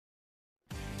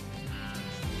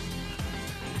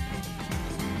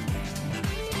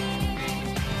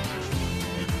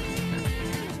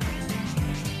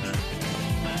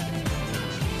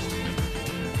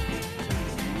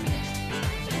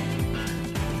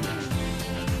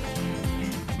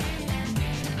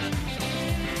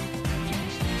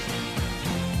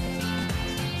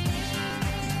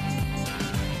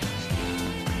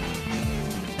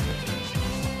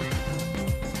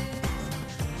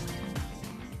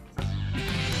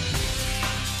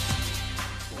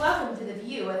Welcome to The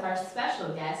View with our special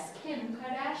guest, Kim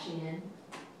Kardashian.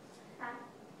 Hi.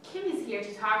 Kim is here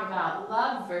to talk about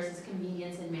love versus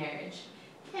convenience in marriage.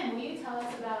 Kim, will you tell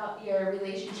us about your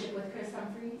relationship with Chris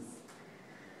Humphries?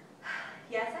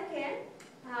 Yes, I can.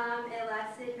 It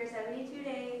lasted for 72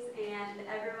 days, and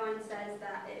everyone says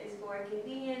that it is for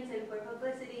convenience and for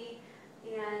publicity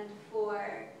and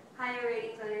for higher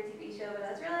ratings on your TV show, but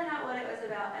that's really not what it was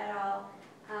about at all.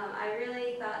 I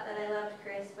really thought that I loved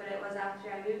Chris, but it was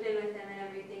after I moved in with him and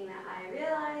everything that I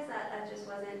realized that that just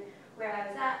wasn't where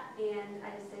I was at, and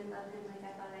I just didn't love him like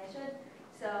I thought I should.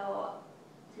 So,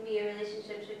 to me, a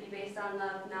relationship should be based on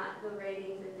love, not the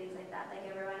ratings and things like that, like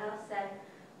everyone else said.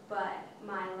 But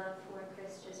my love for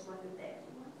Chris just wasn't there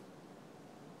anymore.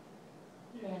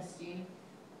 Interesting.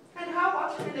 And how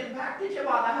much of an impact did your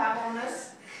mother have on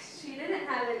this? She didn't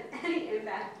have any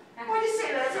impact. Well, you see,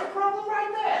 there's a problem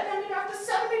right there. Then you after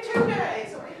 72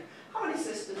 days. I mean, how many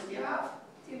sisters do you have?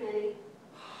 Too many.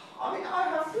 I mean, I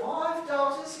have 5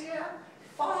 daughters here.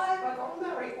 5. I got to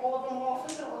marry all of them off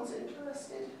and no one's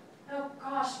interested. Oh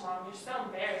gosh, Mom, you're so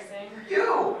embarrassing.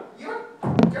 You're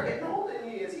getting old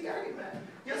in years. You gotta get married.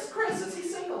 Yes, Chris, is he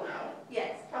single now?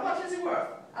 Yes, How much is he worth?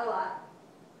 a lot.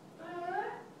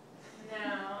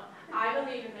 No, I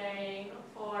believe in marrying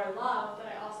for love, but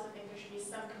I also think there should be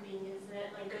some convenience in it,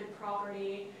 like good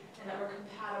property, and that we're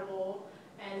compatible.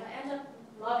 And I end up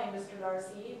loving Mr.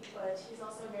 Darcy, but he's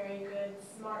also a very good,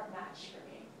 smart match for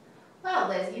me. Well,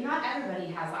 Lizzie, not everybody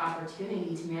has the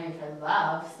opportunity to marry for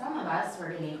love. Some of us,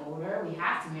 we're getting older, we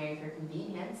have to marry for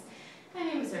convenience. I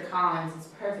mean, Mr. Collins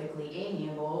is perfectly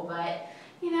amiable, but,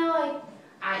 you know,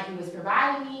 he was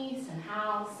providing me some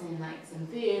house and, some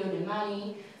food and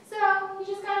money. So, you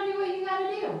just gotta do what you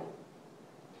gotta do.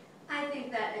 I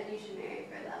think that you should marry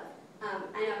for love.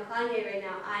 I know Kanye right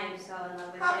now, I am so in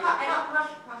love with him. Hush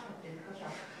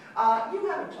up. You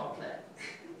haven't talked yet.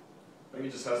 Maybe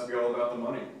it just has to be all about the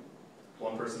money.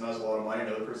 One person has a lot of money,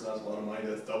 another person has a lot of money,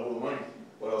 that's double the money.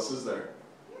 What else is there?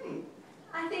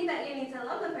 I think that you need to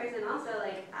love the person also.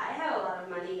 Like, I have a lot of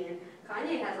money and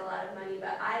Kanye has a lot of money,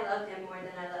 but I loved him more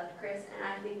than I loved Chris, and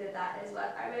I think that that is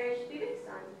what our marriage should be based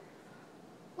on.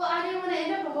 Well, I didn't want to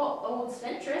end up a whole old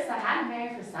spendthrust. I had to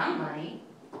marry for some money.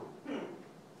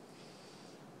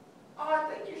 I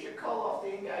think you should call off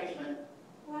the engagement.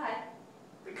 Why?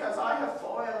 Because I have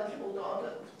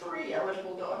 3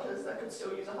 eligible daughters that could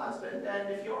still use a husband, and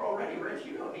if you're already rich,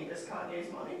 you don't need this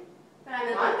Kanye's money. But I'm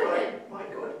in love with him.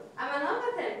 Mine good. I'm in love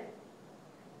with him.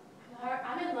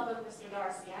 I'm in love with Mr.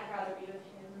 Darcy. I'd rather be with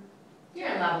him. You're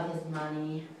in love with his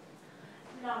money.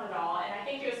 Not at all. And I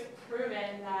think it was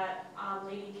proven that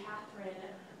Lady Catherine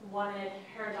wanted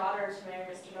her daughter to marry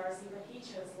Mr. Darcy, but he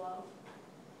chose love.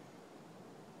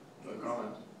 No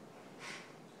comment.